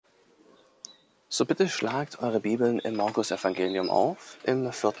So bitte schlagt eure Bibeln im Markus-Evangelium auf, im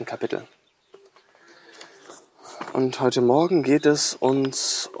 4. Kapitel. Und heute Morgen geht es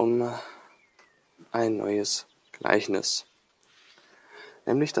uns um ein neues Gleichnis,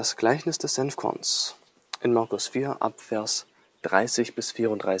 nämlich das Gleichnis des Senfkorns in Markus 4 ab Vers 30 bis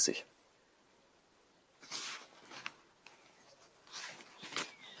 34.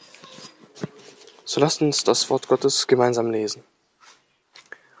 So lasst uns das Wort Gottes gemeinsam lesen.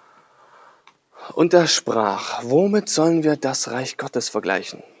 Und er sprach: Womit sollen wir das Reich Gottes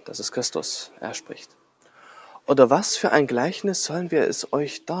vergleichen? Das ist Christus, er spricht. Oder was für ein Gleichnis sollen wir es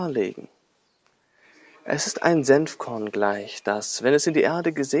euch darlegen? Es ist ein Senfkorn gleich, das, wenn es in die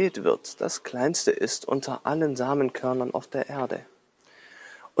Erde gesät wird, das kleinste ist unter allen Samenkörnern auf der Erde.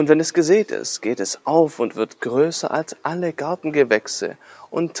 Und wenn es gesät ist, geht es auf und wird größer als alle Gartengewächse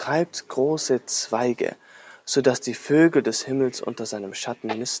und treibt große Zweige, so dass die Vögel des Himmels unter seinem Schatten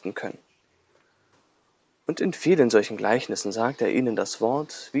nisten können. Und in vielen solchen Gleichnissen sagt er ihnen das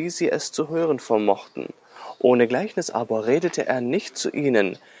Wort, wie sie es zu hören vermochten. Ohne Gleichnis aber redete er nicht zu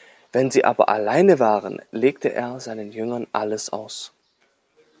ihnen. Wenn sie aber alleine waren, legte er seinen Jüngern alles aus.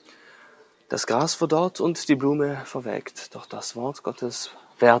 Das Gras verdorrt und die Blume verwelkt, doch das Wort Gottes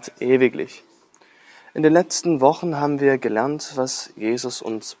währt ewiglich. In den letzten Wochen haben wir gelernt, was Jesus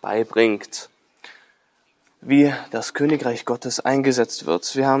uns beibringt, wie das Königreich Gottes eingesetzt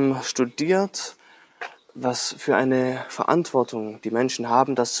wird. Wir haben studiert, was für eine Verantwortung die Menschen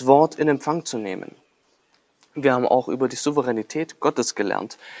haben, das Wort in Empfang zu nehmen. Wir haben auch über die Souveränität Gottes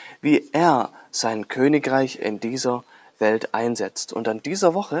gelernt, wie er sein Königreich in dieser Welt einsetzt. Und an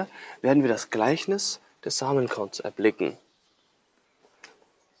dieser Woche werden wir das Gleichnis des Samenkorns erblicken.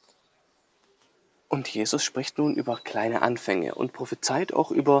 Und Jesus spricht nun über kleine Anfänge und prophezeit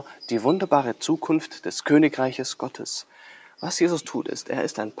auch über die wunderbare Zukunft des Königreiches Gottes. Was Jesus tut ist, er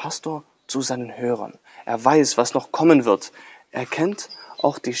ist ein Pastor zu seinen Hörern. Er weiß, was noch kommen wird. Er kennt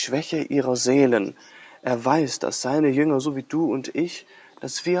auch die Schwäche ihrer Seelen. Er weiß, dass seine Jünger, so wie du und ich,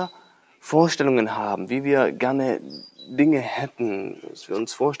 dass wir Vorstellungen haben, wie wir gerne Dinge hätten. Dass wir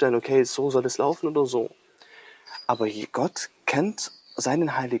uns vorstellen, okay, so soll es laufen oder so. Aber Gott kennt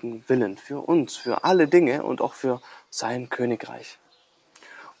seinen heiligen Willen für uns, für alle Dinge und auch für sein Königreich.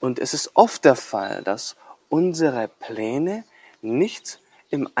 Und es ist oft der Fall, dass unsere Pläne nicht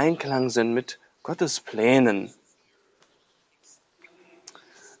im Einklang sind mit Gottes Plänen.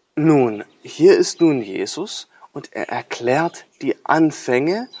 Nun, hier ist nun Jesus und er erklärt die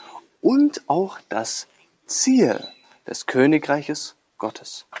Anfänge und auch das Ziel des Königreiches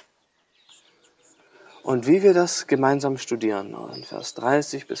Gottes. Und wie wir das gemeinsam studieren, in Vers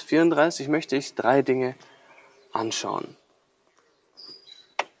 30 bis 34, möchte ich 3 Dinge anschauen,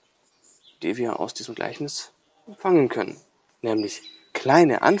 die wir aus diesem Gleichnis empfangen können. Nämlich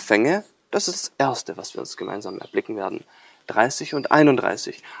kleine Anfänge, das ist das Erste, was wir uns gemeinsam erblicken werden. 30 und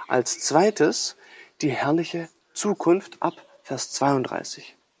 31. Als zweites die herrliche Zukunft ab Vers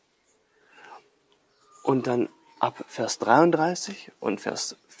 32. Und dann ab Vers 33 und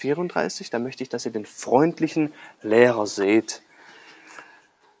Vers 34, da möchte ich, dass ihr den freundlichen Lehrer seht.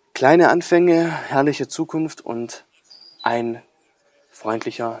 Kleine Anfänge, herrliche Zukunft und ein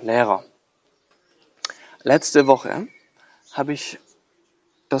freundlicher Lehrer. Letzte Woche habe ich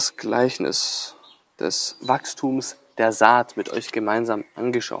das Gleichnis des Wachstums der Saat mit euch gemeinsam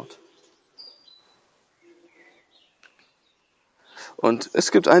angeschaut. Und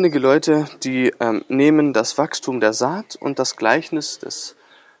es gibt einige Leute, die nehmen das Wachstum der Saat und das Gleichnis des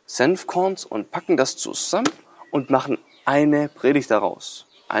Senfkorns und packen das zusammen und machen eine Predigt daraus,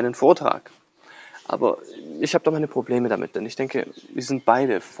 einen Vortrag. Aber ich habe da meine Probleme damit, denn ich denke, wir sind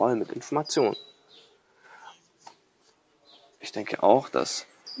beide voll mit Informationen. Ich denke auch, dass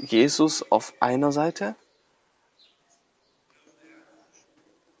Jesus auf einer Seite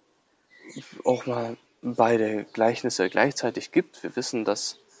auch mal beide Gleichnisse gleichzeitig gibt. Wir wissen,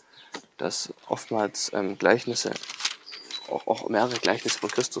 dass oftmals Gleichnisse, auch mehrere Gleichnisse von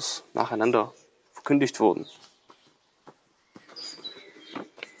Christus nacheinander verkündigt wurden.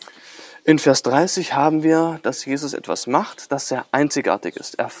 In Vers 30 haben wir, dass Jesus etwas macht, das sehr einzigartig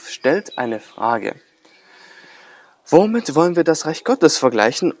ist. Er stellt eine Frage. Womit wollen wir das Reich Gottes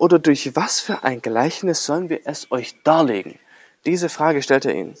vergleichen oder durch was für ein Gleichnis sollen wir es euch darlegen? Diese Frage stellt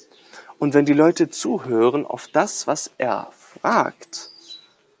er ihnen. Und wenn die Leute zuhören auf das, was er fragt,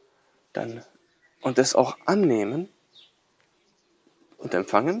 dann und es auch annehmen und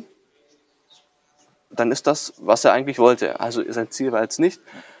empfangen, dann ist das, was er eigentlich wollte. Also sein Ziel war jetzt nicht,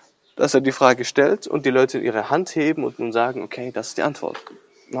 dass er die Frage stellt und die Leute ihre Hand heben und nun sagen, okay, das ist die Antwort.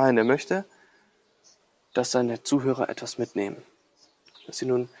 Nein, er möchte, dass seine Zuhörer etwas mitnehmen. Dass sie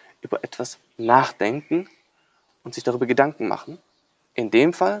nun über etwas nachdenken und sich darüber Gedanken machen. In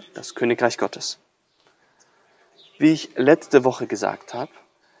dem Fall das Königreich Gottes. Wie ich letzte Woche gesagt habe,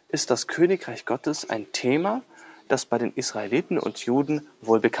 ist das Königreich Gottes ein Thema, das bei den Israeliten und Juden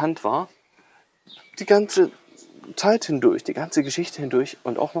wohl bekannt war, die ganze Zeit hindurch, die ganze Geschichte hindurch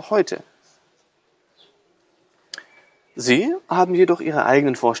und auch noch heute. Sie haben jedoch ihre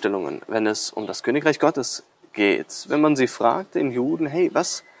eigenen Vorstellungen, wenn es um das Königreich Gottes geht. Wenn man sie fragt, den Juden, hey,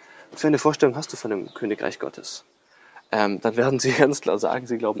 was für eine Vorstellung hast du von dem Königreich Gottes? Dann werden sie ganz klar sagen,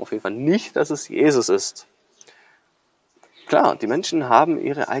 sie glauben auf jeden Fall nicht, dass es Jesus ist. Klar, die Menschen haben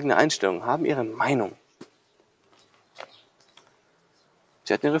ihre eigene Einstellung, haben ihre Meinung.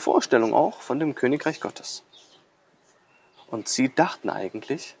 Sie hatten ihre Vorstellung auch von dem Königreich Gottes. Und sie dachten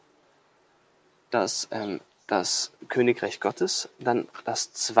eigentlich, dass das Königreich Gottes dann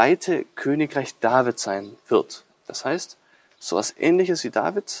das zweite Königreich David sein wird. Das heißt, so etwas Ähnliches wie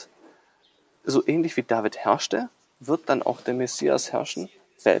David, so ähnlich wie David herrschte, wird dann auch der Messias herrschen,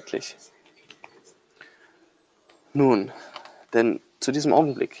 weltlich. Nun, denn zu diesem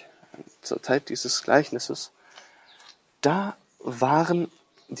Augenblick, zur Zeit dieses Gleichnisses, da waren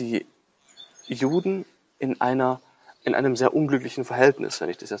die Juden in einem sehr unglücklichen Verhältnis, wenn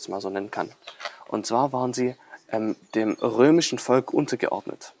ich das jetzt mal so nennen kann. Und zwar waren sie dem römischen Volk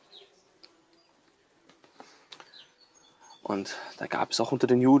untergeordnet. Und da gab es auch unter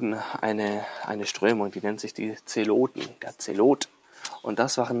den Juden eine Strömung, die nennt sich die Zeloten, der Zelot. Und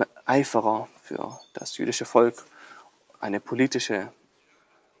das waren Eiferer für das jüdische Volk, eine politische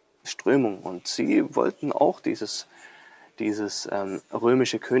Strömung. Und sie wollten auch dieses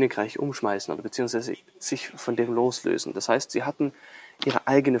römische Königreich umschmeißen oder beziehungsweise sich von dem loslösen. Das heißt, sie hatten ihre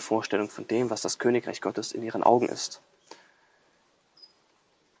eigene Vorstellung von dem, was das Königreich Gottes in ihren Augen ist.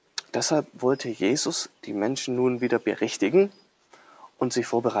 Deshalb wollte Jesus die Menschen nun wieder berichtigen und sie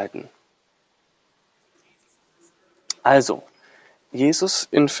vorbereiten. Also, Jesus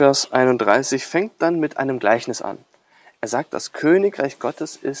in Vers 31 fängt dann mit einem Gleichnis an. Er sagt, das Königreich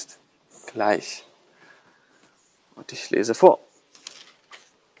Gottes ist gleich. Und ich lese vor.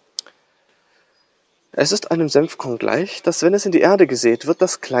 Es ist einem Senfkorn gleich, das, wenn es in die Erde gesät wird,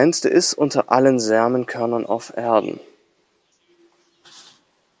 das kleinste ist unter allen Samenkörnern auf Erden.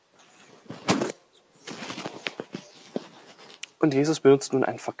 Und Jesus benutzt nun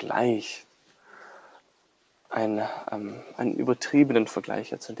einen Vergleich, einen übertriebenen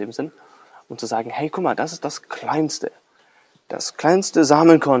Vergleich jetzt in dem Sinn, um zu sagen, hey, guck mal, das ist das kleinste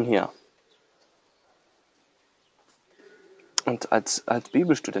Samenkorn hier. Und als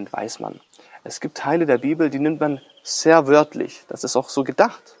Bibelstudent weiß man, es gibt Teile der Bibel, die nimmt man sehr wörtlich. Das ist auch so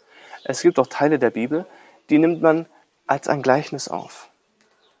gedacht. Es gibt auch Teile der Bibel, die nimmt man als ein Gleichnis auf.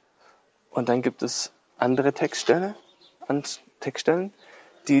 Und dann gibt es andere Textstellen,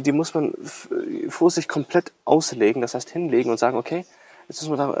 die muss man vor sich komplett auslegen, das heißt hinlegen und sagen, okay, jetzt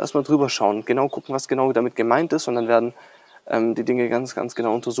müssen wir da erstmal drüber schauen, genau gucken, was genau damit gemeint ist und dann werden die Dinge ganz, ganz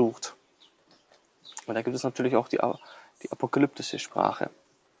genau untersucht. Und da gibt es natürlich auch die apokalyptische Sprache.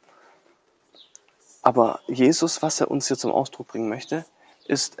 Aber Jesus, was er uns hier zum Ausdruck bringen möchte,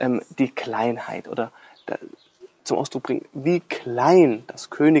 ist die Kleinheit oder zum Ausdruck bringen, wie klein das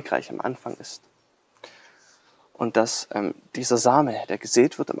Königreich am Anfang ist. Und dass dieser Same, der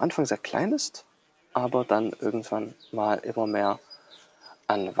gesät wird, am Anfang sehr klein ist, aber dann irgendwann mal immer mehr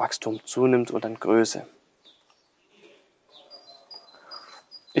an Wachstum zunimmt und an Größe.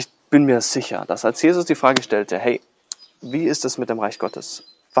 Ich bin mir sicher, dass als Jesus die Frage stellte, hey, wie ist es mit dem Reich Gottes?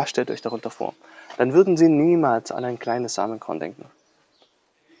 Was stellt euch darunter vor? Dann würden sie niemals an ein kleines Samenkorn denken.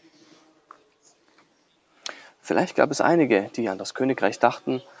 Vielleicht gab es einige, die an das Königreich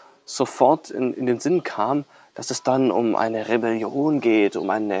dachten, sofort in den Sinn kam, dass es dann um eine Rebellion geht, um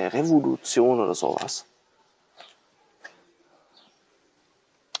eine Revolution oder sowas.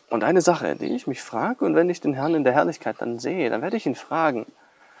 Und eine Sache, die ich mich frage, und wenn ich den Herrn in der Herrlichkeit dann sehe, dann werde ich ihn fragen,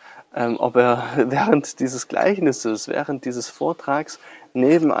 ob er während dieses Gleichnisses, während dieses Vortrags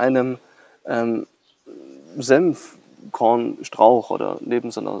neben einem Senfkornstrauch oder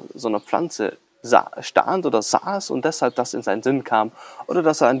neben so einer Pflanze stand oder saß und deshalb das in seinen Sinn kam oder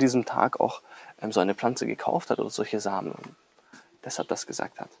dass er an diesem Tag auch so eine Pflanze gekauft hat oder solche Samen und deshalb das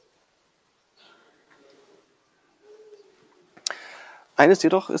gesagt hat. Eines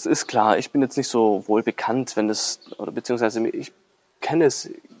jedoch ist klar, ich bin jetzt nicht so wohl bekannt, beziehungsweise ich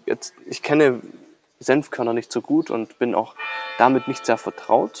kenne Senfkörner nicht so gut und bin auch damit nicht sehr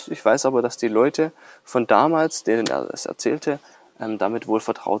vertraut. Ich weiß aber, dass die Leute von damals, denen er es erzählte, damit wohl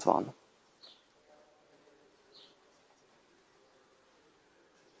vertraut waren.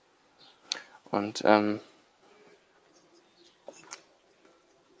 Und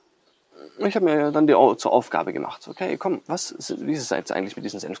ich habe mir dann zur Aufgabe gemacht, okay, komm, wie ist es jetzt eigentlich mit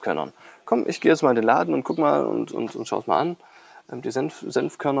diesen Senfkörnern? Komm, ich gehe jetzt mal in den Laden und guck mal und schau es mal an, die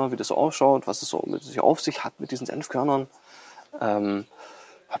Senfkörner, wie das so ausschaut, was es so mit sich auf sich hat mit diesen Senfkörnern. Habe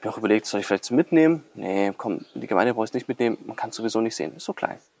mir auch überlegt, soll ich vielleicht mitnehmen? Nee, komm, die Gemeinde brauche ich nicht mitnehmen, man kann es sowieso nicht sehen, ist so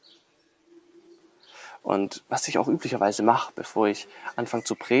klein. Und was ich auch üblicherweise mache, bevor ich anfange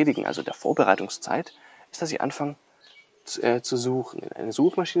zu predigen, also der Vorbereitungszeit, ist, dass ich anfange zu suchen, eine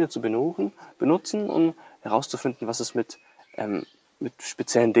Suchmaschine zu benutzen, um herauszufinden, was es mit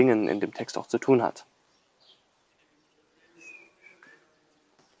speziellen Dingen in dem Text auch zu tun hat.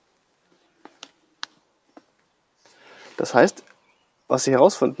 Das heißt, was ich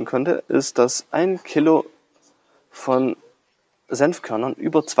herausfinden konnte, ist, dass 1 Kilo von Senfkörnern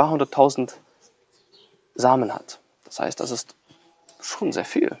über 200.000 Samen hat. Das heißt, das ist schon sehr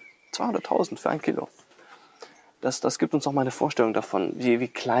viel. 200.000 für 1 Kilo. Das gibt uns auch mal eine Vorstellung davon, wie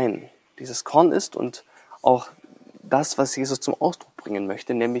klein dieses Korn ist und auch das, was Jesus zum Ausdruck bringen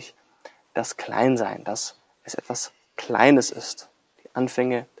möchte, nämlich das Kleinsein, dass es etwas Kleines ist. Die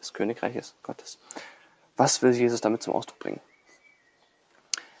Anfänge des Königreiches Gottes. Was will Jesus damit zum Ausdruck bringen?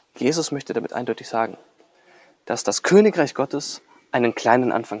 Jesus möchte damit eindeutig sagen, dass das Königreich Gottes einen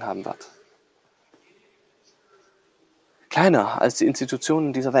kleinen Anfang haben wird. Kleiner als die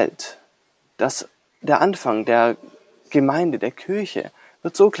Institutionen dieser Welt. Dass der Anfang der Gemeinde, der Kirche,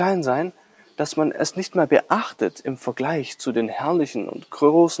 wird so klein sein, dass man es nicht mal beachtet im Vergleich zu den herrlichen und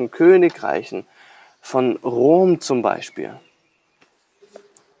großen Königreichen von Rom zum Beispiel.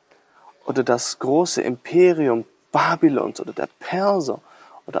 Oder das große Imperium Babylons oder der Perser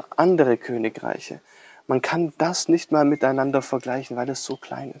oder andere Königreiche. Man kann das nicht mal miteinander vergleichen, weil es so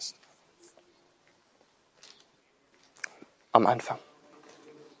klein ist. Am Anfang.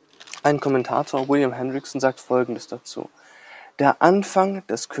 Ein Kommentator, William Hendrickson, sagt Folgendes dazu. Der Anfang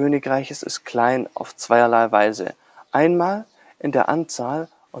des Königreiches ist klein auf zweierlei Weise. Einmal in der Anzahl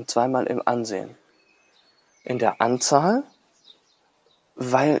und zweimal im Ansehen. In der Anzahl,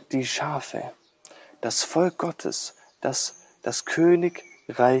 weil die Schafe, das Volk Gottes, das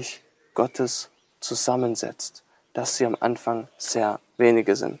Königreich Gottes zusammensetzt, dass sie am Anfang sehr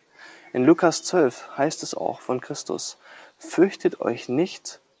wenige sind. In Lukas 12 heißt es auch von Christus, fürchtet euch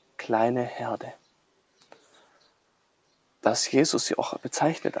nicht, kleine Herde. Dass Jesus sie auch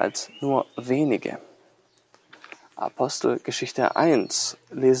bezeichnet als nur wenige. Apostelgeschichte 1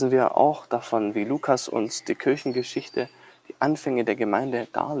 lesen wir auch davon, wie Lukas uns die Kirchengeschichte, die Anfänge der Gemeinde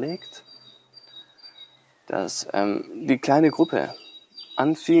darlegt, dass die kleine Gruppe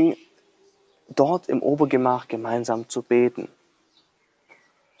anfing, dort im Obergemach gemeinsam zu beten.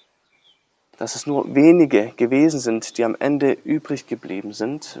 Dass es nur wenige gewesen sind, die am Ende übrig geblieben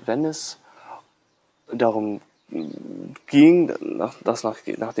sind, wenn es darum ging,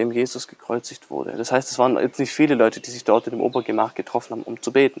 nachdem Jesus gekreuzigt wurde. Das heißt, es waren jetzt nicht viele Leute, die sich dort in dem Obergemach getroffen haben, um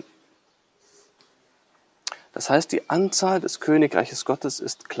zu beten. Das heißt, die Anzahl des Königreiches Gottes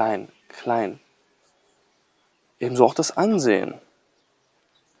ist klein. Ebenso auch das Ansehen.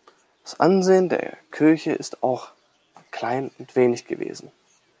 Das Ansehen der Kirche ist auch klein und wenig gewesen.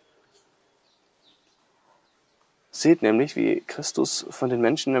 Seht nämlich, wie Christus von den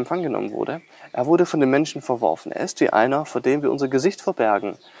Menschen in Empfang genommen wurde. Er wurde von den Menschen verworfen. Er ist wie einer, vor dem wir unser Gesicht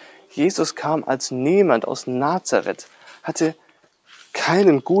verbergen. Jesus kam als niemand aus Nazareth, hatte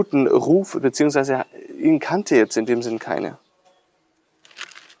keinen guten Ruf, beziehungsweise ihn kannte jetzt in dem Sinn keiner.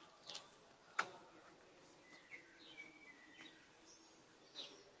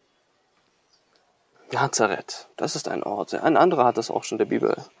 Nazareth, das ist ein Ort. Ein anderer hat das auch schon in der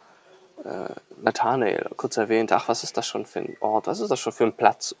Bibel. Nathanael kurz erwähnt. Ach, was ist das schon für ein Ort? Was ist das schon für ein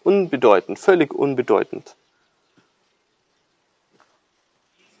Platz? Unbedeutend, völlig unbedeutend.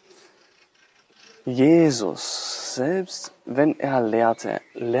 Jesus, selbst wenn er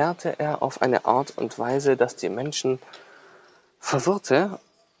lehrte er auf eine Art und Weise, dass die Menschen verwirrte,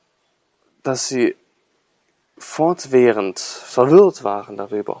 dass sie fortwährend verwirrt waren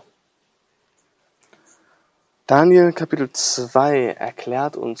darüber. Daniel Kapitel 2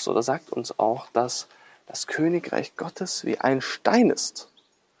 erklärt uns oder sagt uns auch, dass das Königreich Gottes wie ein Stein ist.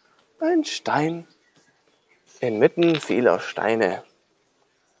 Ein Stein inmitten vieler Steine.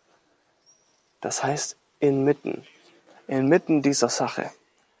 Das heißt, inmitten dieser Sache,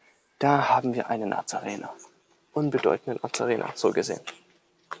 da haben wir einen Nazarener. Unbedeutenden Nazarener, so gesehen.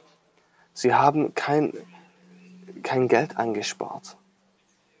 Sie haben kein Geld angespart.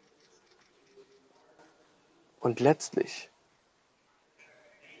 Und letztlich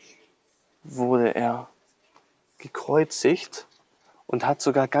wurde er gekreuzigt und hat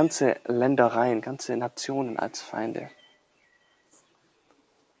sogar ganze Ländereien, ganze Nationen als Feinde.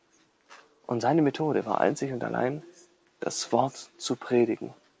 Und seine Methode war einzig und allein, das Wort zu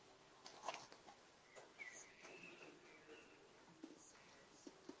predigen.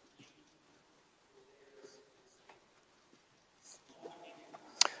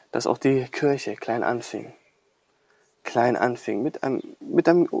 Dass auch die Kirche klein anfing mit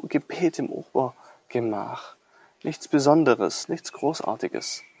einem Gebet im Obergemach. Nichts Besonderes, nichts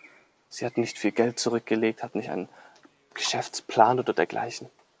Großartiges. Sie hatten nicht viel Geld zurückgelegt, hatten nicht einen Geschäftsplan oder dergleichen.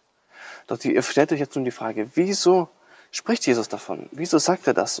 Doch ihr stellt euch jetzt nun die Frage, wieso spricht Jesus davon? Wieso sagt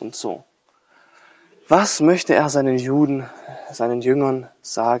er das und so? Was möchte er seinen Juden, seinen Jüngern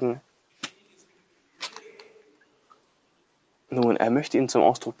sagen? Nun, er möchte ihnen zum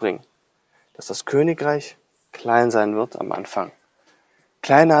Ausdruck bringen, dass das Königreich klein sein wird am Anfang.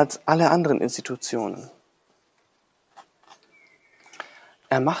 Kleiner als alle anderen Institutionen.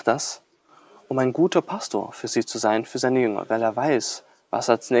 Er macht das, um ein guter Pastor für sie zu sein, für seine Jünger, weil er weiß, was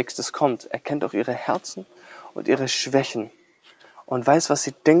als nächstes kommt. Er kennt auch ihre Herzen und ihre Schwächen und weiß, was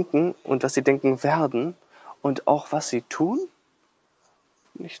sie denken und was sie denken werden und auch, was sie tun,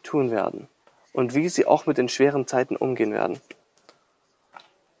 nicht tun werden und wie sie auch mit den schweren Zeiten umgehen werden.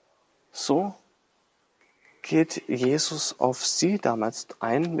 So geht Jesus auf sie damals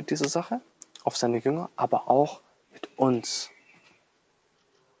ein mit dieser Sache, auf seine Jünger, aber auch mit uns.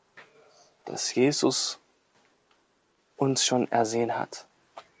 Dass Jesus uns schon ersehen hat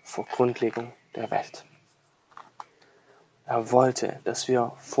vor Grundlegung der Welt. Er wollte, dass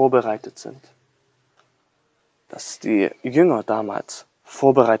wir vorbereitet sind. Dass die Jünger damals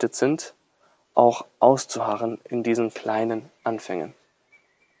vorbereitet sind, auch auszuharren in diesen kleinen Anfängen.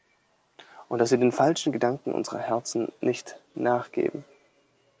 Und dass sie den falschen Gedanken unserer Herzen nicht nachgeben.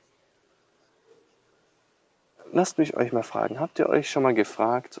 Lasst mich euch mal fragen, habt ihr euch schon mal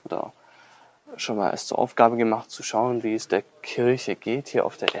gefragt oder schon mal es zur Aufgabe gemacht, zu schauen, wie es der Kirche geht hier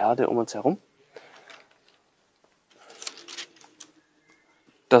auf der Erde um uns herum?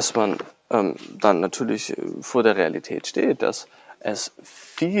 Dass man dann natürlich vor der Realität steht, dass es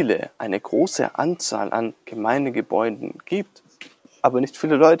eine große Anzahl an Gemeindegebäuden gibt, aber nicht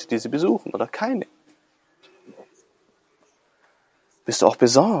viele Leute, die sie besuchen oder keine. Bist du auch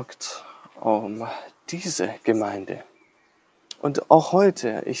besorgt um diese Gemeinde? Und auch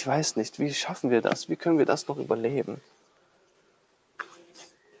heute, ich weiß nicht, wie schaffen wir das? Wie können wir das noch überleben?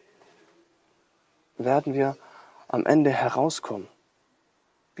 Werden wir am Ende herauskommen?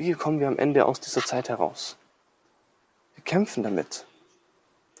 Wie kommen wir am Ende aus dieser Zeit heraus? Wir kämpfen damit.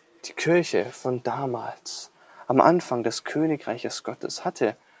 Die Kirche von damals, am Anfang des Königreiches Gottes,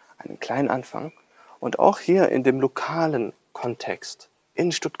 hatte einen kleinen Anfang. Und auch hier in dem lokalen Kontext,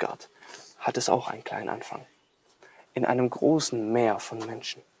 in Stuttgart, hat es auch einen kleinen Anfang. In einem großen Meer von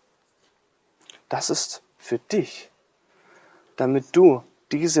Menschen. Das ist für dich, damit du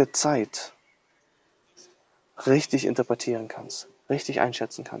diese Zeit richtig interpretieren kannst, richtig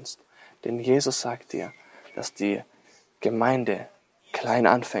einschätzen kannst. Denn Jesus sagt dir, dass die Gemeinde klein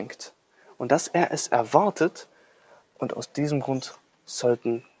anfängt und dass er es erwartet, und aus diesem Grund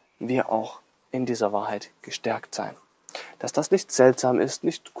sollten wir auch in dieser Wahrheit gestärkt sein. Dass das nicht seltsam ist,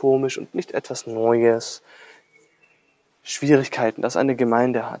 nicht komisch und nicht etwas Neues, Schwierigkeiten, dass eine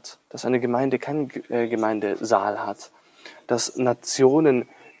Gemeinde hat, dass eine Gemeinde keinen Gemeindesaal hat, dass Nationen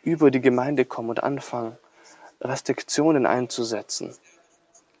über die Gemeinde kommen und anfangen, Restriktionen einzusetzen.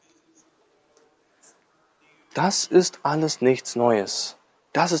 Das ist alles nichts Neues.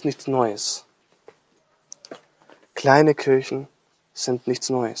 Das ist nichts Neues. Kleine Kirchen sind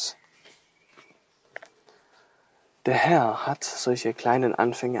nichts Neues. Der Herr hat solche kleinen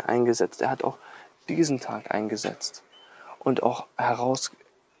Anfänge eingesetzt. Er hat auch diesen Tag eingesetzt und auch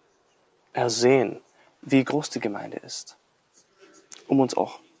ersehen, wie groß die Gemeinde ist, um uns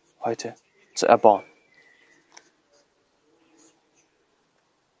auch heute zu erbauen.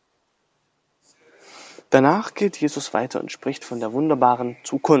 Danach geht Jesus weiter und spricht von der wunderbaren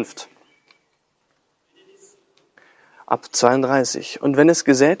Zukunft. Ab 32. Und wenn es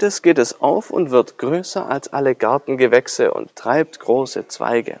gesät ist, geht es auf und wird größer als alle Gartengewächse und treibt große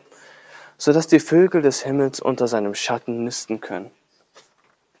Zweige, so dass die Vögel des Himmels unter seinem Schatten nisten können.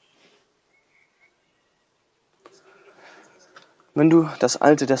 Wenn du das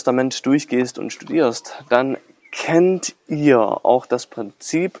Alte Testament durchgehst und studierst, dann kennt ihr auch das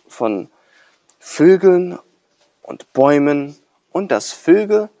Prinzip von Vögeln und Bäumen und dass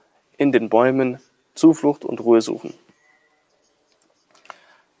Vögel in den Bäumen Zuflucht und Ruhe suchen.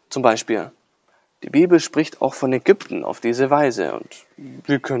 Zum Beispiel, die Bibel spricht auch von Ägypten auf diese Weise und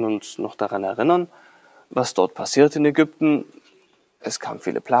wir können uns noch daran erinnern, was dort passiert in Ägypten. Es kamen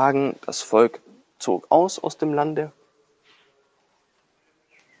viele Plagen, das Volk zog aus dem Lande.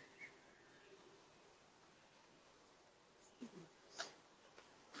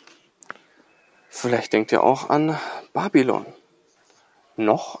 Vielleicht denkt ihr auch an Babylon.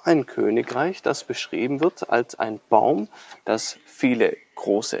 Noch ein Königreich, das beschrieben wird als ein Baum, das viele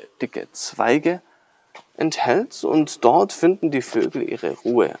große, dicke Zweige enthält, und dort finden die Vögel ihre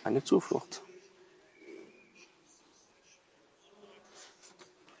Ruhe, eine Zuflucht.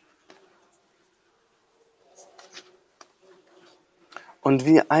 Und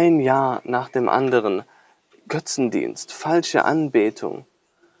wie ein Jahr nach dem anderen Götzendienst, falsche Anbetung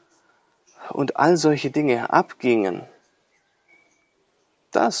und all solche Dinge abgingen,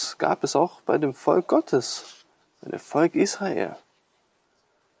 das gab es auch bei dem Volk Gottes, bei dem Volk Israel.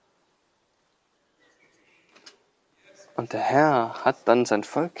 Und der Herr hat dann sein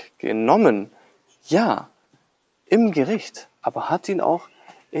Volk genommen, ja, im Gericht, aber hat ihn auch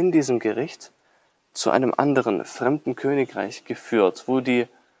in diesem Gericht zu einem anderen fremden Königreich geführt, wo die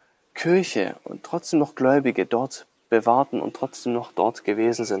Kirche und trotzdem noch Gläubige dort bewahrten und trotzdem noch dort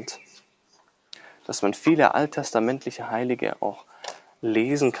gewesen sind. Dass man viele alttestamentliche Heilige auch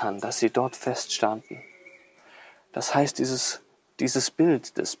lesen kann, dass sie dort feststanden. Das heißt, dieses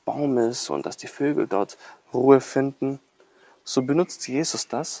Bild des Baumes und dass die Vögel dort Ruhe finden, so benutzt Jesus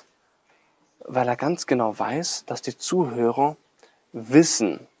das, weil er ganz genau weiß, dass die Zuhörer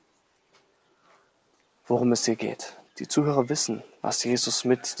wissen, worum es hier geht. Die Zuhörer wissen, was Jesus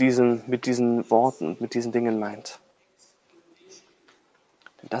mit diesen Worten und mit diesen Dingen meint.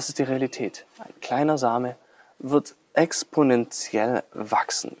 Denn das ist die Realität. Ein kleiner Same wird exponentiell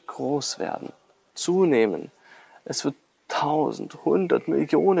wachsen, groß werden, zunehmen. Es wird 1000, 100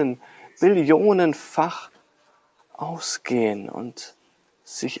 Millionen, Billionenfach ausgehen und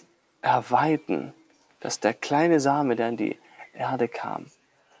sich erweitern, dass der kleine Same, der in die Erde kam,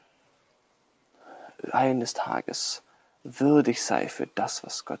 eines Tages würdig sei für das,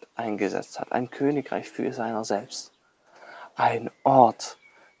 was Gott eingesetzt hat. Ein Königreich für seiner selbst. Ein Ort,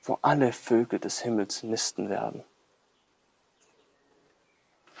 wo alle Vögel des Himmels nisten werden.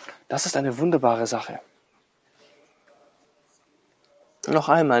 Das ist eine wunderbare Sache. Noch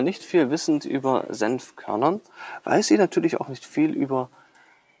einmal, nicht viel wissend über Senfkörnern, weiß ich natürlich auch nicht viel über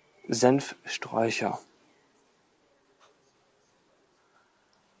Senfsträucher.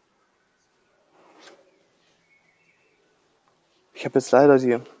 Ich habe jetzt leider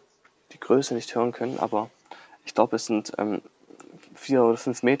die Größe nicht hören können, aber ich glaube, es sind 4 oder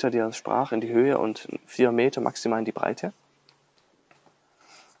 5 Meter, die er sprach, in die Höhe und 4 Meter maximal in die Breite.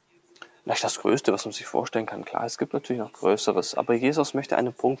 Vielleicht das Größte, was man sich vorstellen kann. Klar, es gibt natürlich noch Größeres, aber Jesus möchte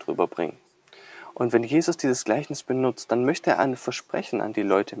einen Punkt rüberbringen. Und wenn Jesus dieses Gleichnis benutzt, dann möchte er ein Versprechen an die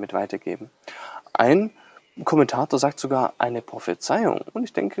Leute mit weitergeben. Ein Kommentator sagt sogar eine Prophezeiung. Und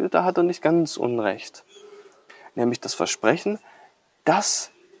ich denke, da hat er nicht ganz unrecht. Nämlich das Versprechen,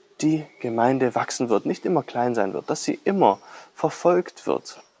 dass die Gemeinde wachsen wird, nicht immer klein sein wird, dass sie immer verfolgt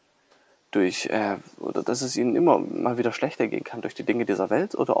wird oder dass es ihnen immer mal wieder schlechter gehen kann durch die Dinge dieser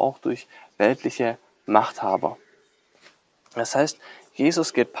Welt oder auch durch weltliche Machthaber. Das heißt,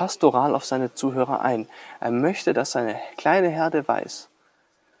 Jesus geht pastoral auf seine Zuhörer ein. Er möchte, dass seine kleine Herde weiß,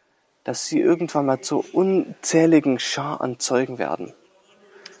 dass sie irgendwann mal zur unzähligen Schar an Zeugen werden.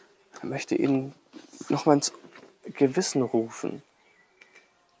 Er möchte ihnen nochmal ins Gewissen rufen,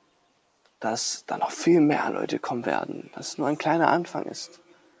 dass da noch viel mehr Leute kommen werden, dass es nur ein kleiner Anfang ist.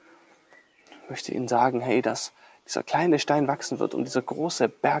 Ich möchte ihnen sagen, hey, dass dieser kleine Stein wachsen wird und dieser große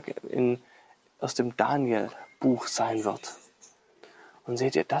Berg aus dem Daniel-Buch sein wird. Und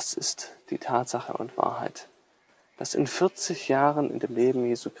seht ihr, das ist die Tatsache und Wahrheit, dass in 40 Jahren in dem Leben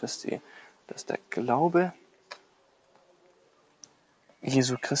Jesu Christi, dass der Glaube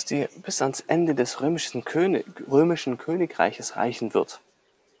Jesu Christi bis ans Ende des römischen Königreiches reichen wird.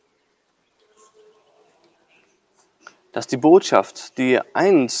 Dass die Botschaft, die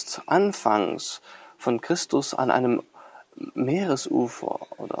einst anfangs von Christus an einem Meeresufer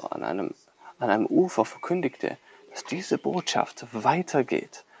oder an einem Ufer verkündigte, dass diese Botschaft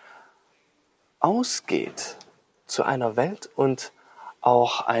weitergeht, ausgeht zu einer Welt und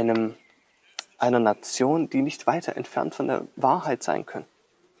auch einer Nation, die nicht weiter entfernt von der Wahrheit sein können.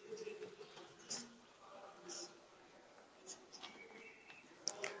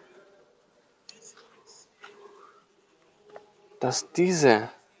 Dass diese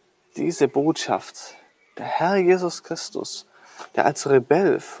Botschaft, der Herr Jesus Christus, der als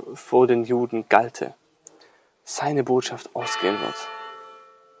Rebell vor den Juden galte, seine Botschaft ausgehen wird.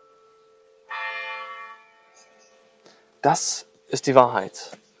 Das ist die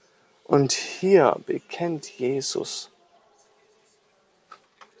Wahrheit. Und hier bekennt Jesus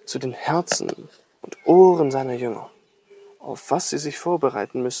zu den Herzen und Ohren seiner Jünger, auf was sie sich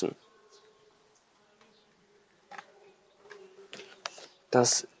vorbereiten müssen.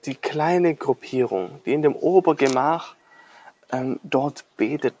 dass die kleine Gruppierung, die in dem Obergemach dort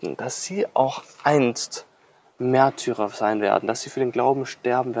beteten, dass sie auch einst Märtyrer sein werden, dass sie für den Glauben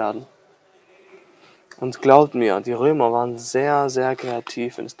sterben werden. Und glaubt mir, die Römer waren sehr, sehr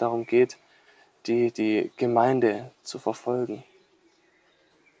kreativ, wenn es darum geht, die Gemeinde zu verfolgen.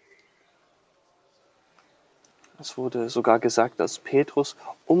 Es wurde sogar gesagt, dass Petrus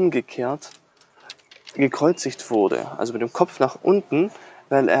umgekehrt gekreuzigt wurde, also mit dem Kopf nach unten,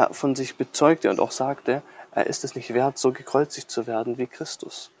 weil er von sich bezeugte und auch sagte, er ist es nicht wert, so gekreuzigt zu werden wie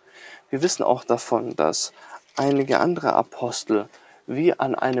Christus. Wir wissen auch davon, dass einige andere Apostel wie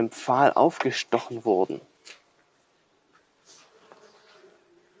an einem Pfahl aufgestochen wurden.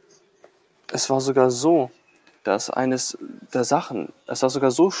 Es war sogar so, dass es war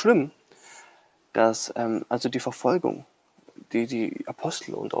sogar so schlimm, dass also die Verfolgung, die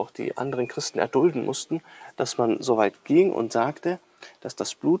Apostel und auch die anderen Christen erdulden mussten, dass man so weit ging und sagte, dass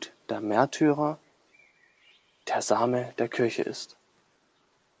das Blut der Märtyrer der Same der Kirche ist.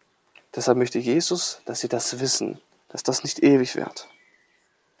 Deshalb möchte Jesus, dass sie das wissen, dass das nicht ewig währt,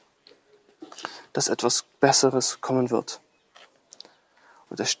 dass etwas Besseres kommen wird.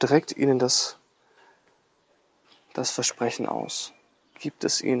 Und er streckt ihnen das Versprechen aus, gibt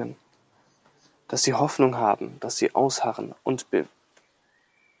es ihnen, dass sie Hoffnung haben, dass sie ausharren und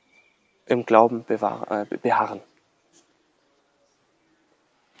im Glauben beharren.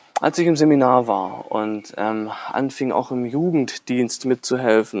 Als ich im Seminar war und anfing auch im Jugenddienst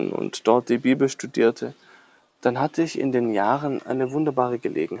mitzuhelfen und dort die Bibel studierte, dann hatte ich in den Jahren eine wunderbare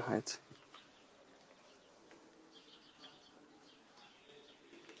Gelegenheit.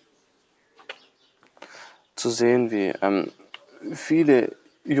 Zu sehen, wie viele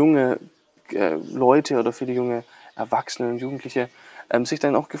junge Leute oder viele junge Erwachsene und Jugendliche sich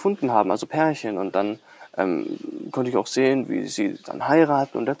dann auch gefunden haben, also Pärchen. Und dann konnte ich auch sehen, wie sie dann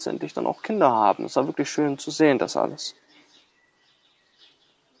heiraten und letztendlich dann auch Kinder haben. Es war wirklich schön zu sehen, das alles.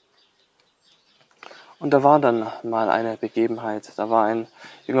 Und da war dann mal eine Begebenheit. Da war ein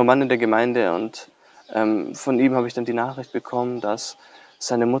junger Mann in der Gemeinde und von ihm habe ich dann die Nachricht bekommen, dass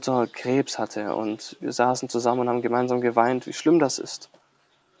seine Mutter Krebs hatte. Und wir saßen zusammen und haben gemeinsam geweint, wie schlimm das ist.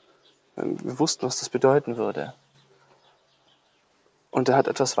 Wir wussten, was das bedeuten würde. Und er hat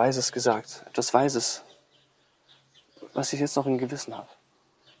etwas Weises gesagt. Etwas Weises, was ich jetzt noch im Gewissen habe.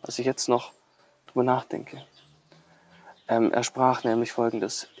 Was ich jetzt noch drüber nachdenke. Er sprach nämlich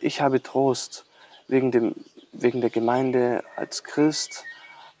Folgendes: Ich habe Trost wegen der Gemeinde als Christ,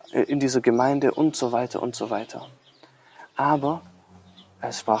 in dieser Gemeinde und so weiter und so weiter. Aber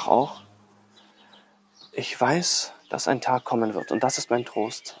er sprach auch: Ich weiß, dass ein Tag kommen wird, und das ist mein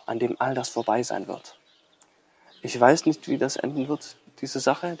Trost, an dem all das vorbei sein wird. Ich weiß nicht, wie das enden wird, diese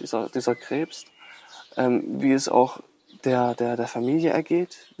Sache, dieser Krebs, wie es auch der Familie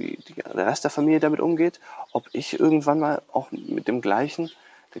ergeht, wie der Rest der Familie damit umgeht, ob ich irgendwann mal auch mit der gleichen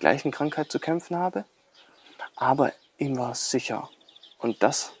Krankheit zu kämpfen habe. Aber ihm war es sicher, und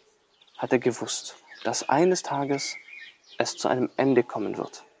das hat er gewusst, dass eines Tages es zu einem Ende kommen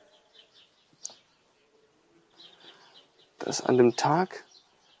wird. Dass an dem Tag,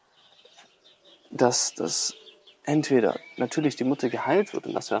 dass das entweder natürlich die Mutter geheilt wird,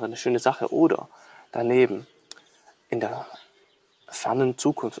 und das wäre eine schöne Sache, oder daneben in der fernen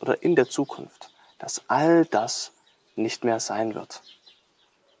Zukunft oder in der Zukunft, dass all das nicht mehr sein wird.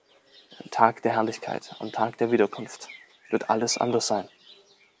 Am Tag der Herrlichkeit, am Tag der Wiederkunft wird alles anders sein.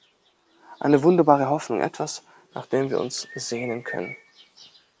 Eine wunderbare Hoffnung, etwas, nach dem wir uns sehnen können.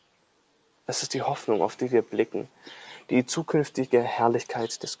 Es ist die Hoffnung, auf die wir blicken, die zukünftige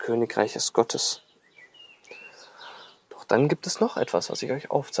Herrlichkeit des Königreiches Gottes. Doch dann gibt es noch etwas, was ich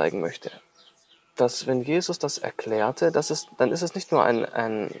euch aufzeigen möchte. Dass, wenn Jesus das erklärte, dann ist es nicht nur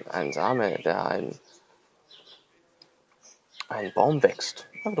ein Same, der ein Baum wächst,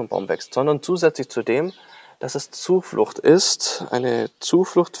 sondern zusätzlich zu dem, dass es Zuflucht ist, eine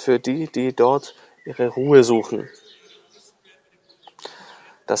Zuflucht für die dort ihre Ruhe suchen.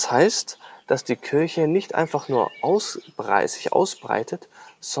 Das heißt, dass die Kirche nicht einfach nur sich ausbreitet,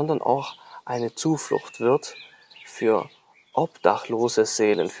 sondern auch eine Zuflucht wird für obdachlose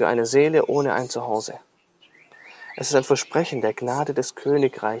Seelen, für eine Seele ohne ein Zuhause. Es ist ein Versprechen der Gnade des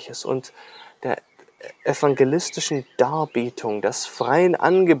Königreiches und der evangelistischen Darbietung, des freien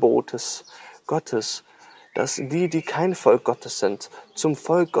Angebotes Gottes, dass die kein Volk Gottes sind, zum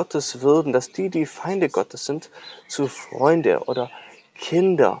Volk Gottes würden, dass die Feinde Gottes sind, zu Freunde oder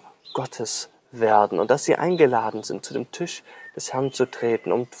Kinder Gottes werden und dass sie eingeladen sind, zu dem Tisch des Herrn zu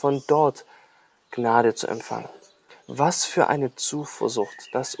treten, um von dort Gnade zu empfangen. Was für eine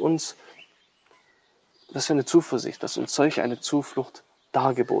Zuversicht, dass uns solch eine Zuflucht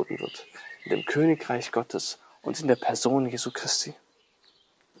dargeboten wird, in dem Königreich Gottes und in der Person Jesu Christi.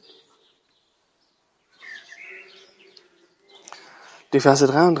 Die Verse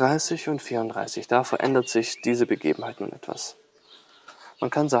 33 und 34, da verändert sich diese Begebenheit nun etwas. Man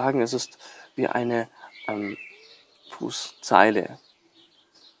kann sagen, es ist wie eine Fußzeile.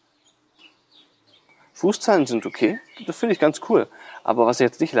 Fußzeilen sind okay, das finde ich ganz cool. Aber was ich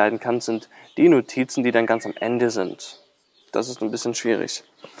jetzt nicht leiden kann, sind die Notizen, die dann ganz am Ende sind. Das ist ein bisschen schwierig.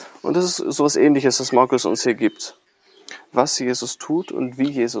 Und das ist so etwas Ähnliches, was Markus uns hier gibt. Was Jesus tut und wie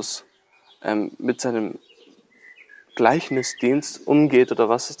Jesus mit seinem Gleichnisdienst umgeht oder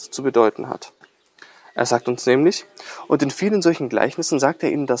was es zu bedeuten hat. Er sagt uns nämlich, und in vielen solchen Gleichnissen sagt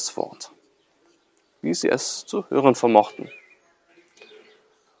er ihnen das Wort, wie sie es zu hören vermochten.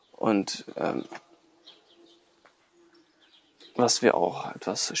 Und was wir auch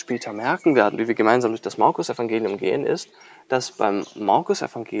etwas später merken werden, wie wir gemeinsam durch das Markus-Evangelium gehen, ist, dass beim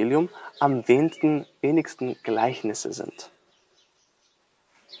Markus-Evangelium am wenigsten Gleichnisse sind.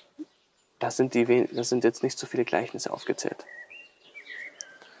 Da sind jetzt nicht so viele Gleichnisse aufgezählt.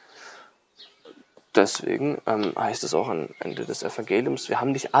 Deswegen heißt es auch am Ende des Evangeliums, wir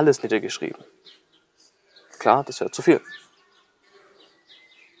haben nicht alles niedergeschrieben. Klar, das wäre zu viel.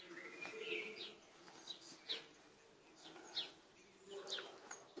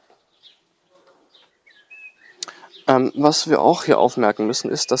 Was wir auch hier aufmerken müssen,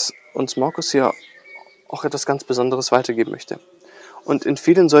 ist, dass uns Markus hier auch etwas ganz Besonderes weitergeben möchte. Und in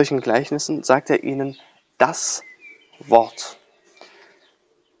vielen solchen Gleichnissen sagt er ihnen das Wort.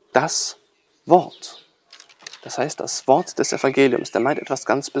 Das Wort. Das heißt, das Wort des Evangeliums. Der meint etwas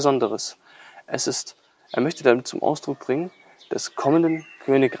ganz Besonderes. Er möchte damit zum Ausdruck bringen, des kommenden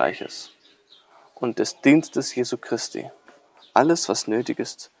Königreiches und des Dienstes Jesu Christi. Alles, was nötig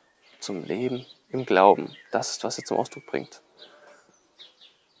ist zum Leben im Glauben. Das ist, was er zum Ausdruck bringt.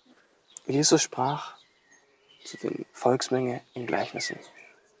 Jesus sprach zu den Volksmenge in Gleichnissen.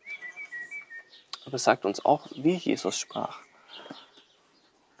 Aber es sagt uns auch, wie Jesus sprach.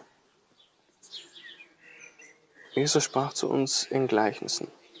 Jesus sprach zu uns in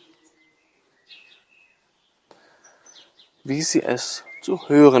Gleichnissen, wie sie es zu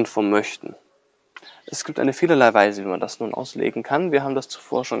hören vermöchten. Es gibt eine vielerlei Weise, wie man das nun auslegen kann. Wir haben das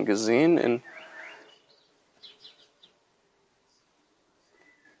zuvor schon gesehen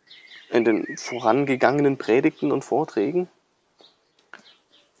in den vorangegangenen Predigten und Vorträgen.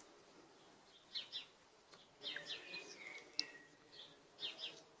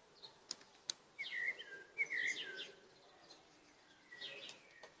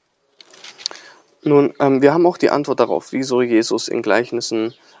 Nun, wir haben auch die Antwort darauf, wieso Jesus in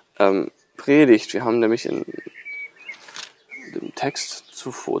Gleichnissen predigt. Wir haben nämlich in dem Text,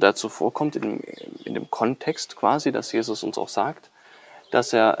 der zuvor kommt, in dem Kontext quasi, dass Jesus uns auch sagt,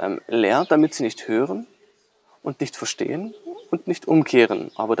 dass er lehrt, damit sie nicht hören und nicht verstehen und nicht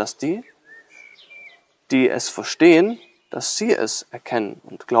umkehren, aber dass die es verstehen, dass sie es erkennen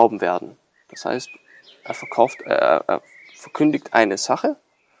und glauben werden. Das heißt, er verkündigt eine Sache,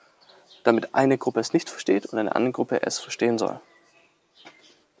 damit eine Gruppe es nicht versteht und eine andere Gruppe es verstehen soll.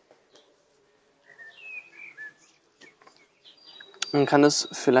 Man kann es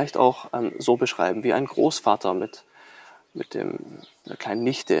vielleicht auch so beschreiben, wie ein Großvater mit einer kleinen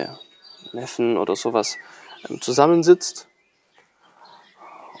Nichte, Neffen oder sowas zusammensitzt,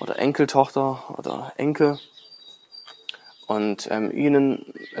 oder Enkeltochter oder Enkel, und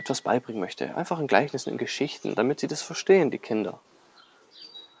ihnen etwas beibringen möchte. Einfach in Gleichnissen, in Geschichten, damit sie das verstehen, die Kinder.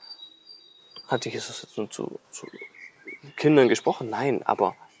 Hat Jesus jetzt nun zu Kindern gesprochen? Nein,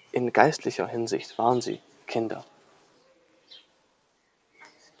 aber in geistlicher Hinsicht waren sie Kinder.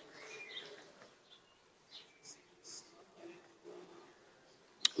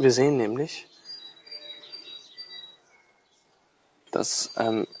 Wir sehen nämlich, dass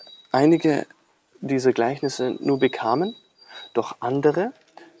einige diese Gleichnisse nur bekamen, doch andere,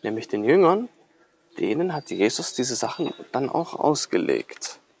 nämlich den Jüngern, denen hat Jesus diese Sachen dann auch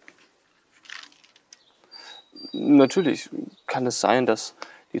ausgelegt. Natürlich kann es sein, dass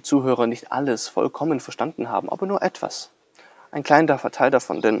die Zuhörer nicht alles vollkommen verstanden haben, aber nur etwas. Ein kleiner Teil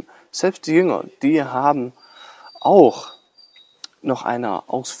davon, denn selbst die Jünger, die haben auch noch einer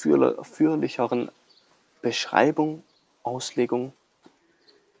ausführlicheren Beschreibung, Auslegung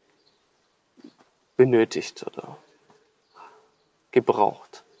benötigt oder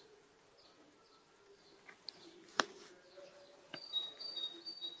gebraucht.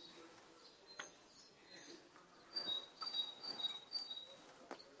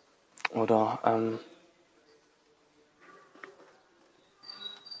 Oder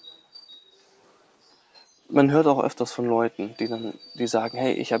Man hört auch öfters von Leuten, die sagen,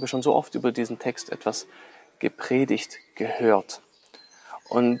 hey, ich habe schon so oft über diesen Text etwas gepredigt, gehört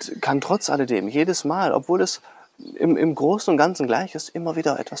und kann trotz alledem jedes Mal, obwohl es im Großen und Ganzen gleich ist, immer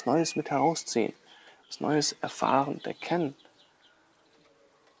wieder etwas Neues mit herausziehen, etwas Neues erfahren und erkennen.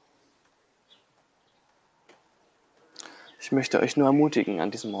 Ich möchte euch nur ermutigen an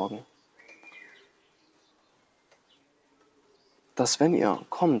diesem Morgen, dass wenn ihr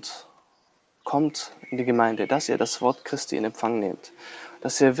kommt in die Gemeinde, dass ihr das Wort Christi in Empfang nehmt,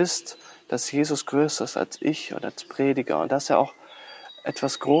 dass ihr wisst, dass Jesus größer ist als ich oder als Prediger und dass er auch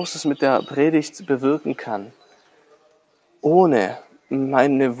etwas Großes mit der Predigt bewirken kann, ohne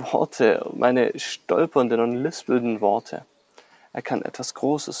meine Worte, meine stolpernden und lispelnden Worte. Er kann etwas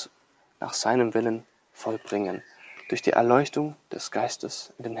Großes nach seinem Willen vollbringen, durch die Erleuchtung des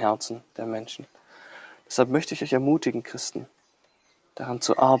Geistes in den Herzen der Menschen. Deshalb möchte ich euch ermutigen, Christen, daran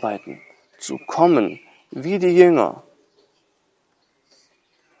zu arbeiten, zu kommen, wie die Jünger,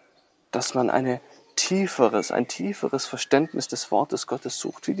 dass man ein tieferes Verständnis des Wortes Gottes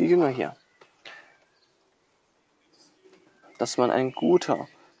sucht, wie die Jünger hier. Dass man ein guter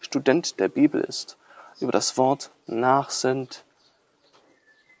Student der Bibel ist, über das Wort nachsinnt,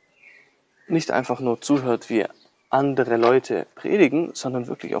 nicht einfach nur zuhört, wie andere Leute predigen, sondern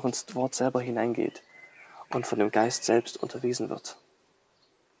wirklich auch ins Wort selber hineingeht und von dem Geist selbst unterwiesen wird.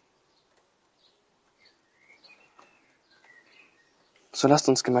 So lasst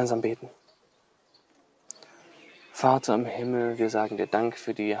uns gemeinsam beten. Vater im Himmel, wir sagen dir Dank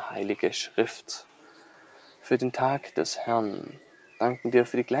für die Heilige Schrift, für den Tag des Herrn. Danken dir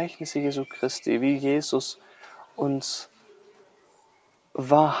für die Gleichnisse Jesu Christi, wie Jesus uns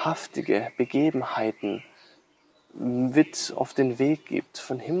wahrhaftige Begebenheiten mit auf den Weg gibt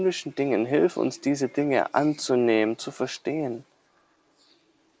von himmlischen Dingen. Hilf uns, diese Dinge anzunehmen, zu verstehen,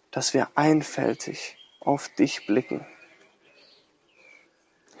 dass wir einfältig auf dich blicken.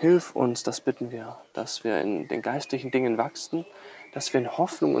 Hilf uns, das bitten wir, dass wir in den geistlichen Dingen wachsen, dass wir in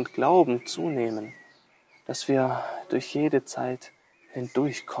Hoffnung und Glauben zunehmen, dass wir durch jede Zeit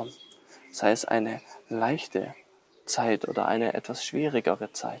hindurchkommen, sei es eine leichte Zeit oder eine etwas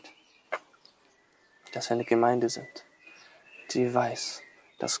schwierigere Zeit, dass wir eine Gemeinde sind, die weiß,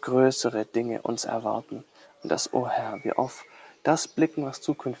 dass größere Dinge uns erwarten und dass, o Herr, wir auf das blicken, was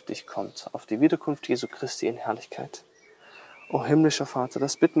zukünftig kommt, auf die Wiederkunft Jesu Christi in Herrlichkeit. O himmlischer Vater,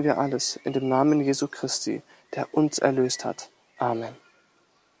 das bitten wir alles in dem Namen Jesu Christi, der uns erlöst hat. Amen.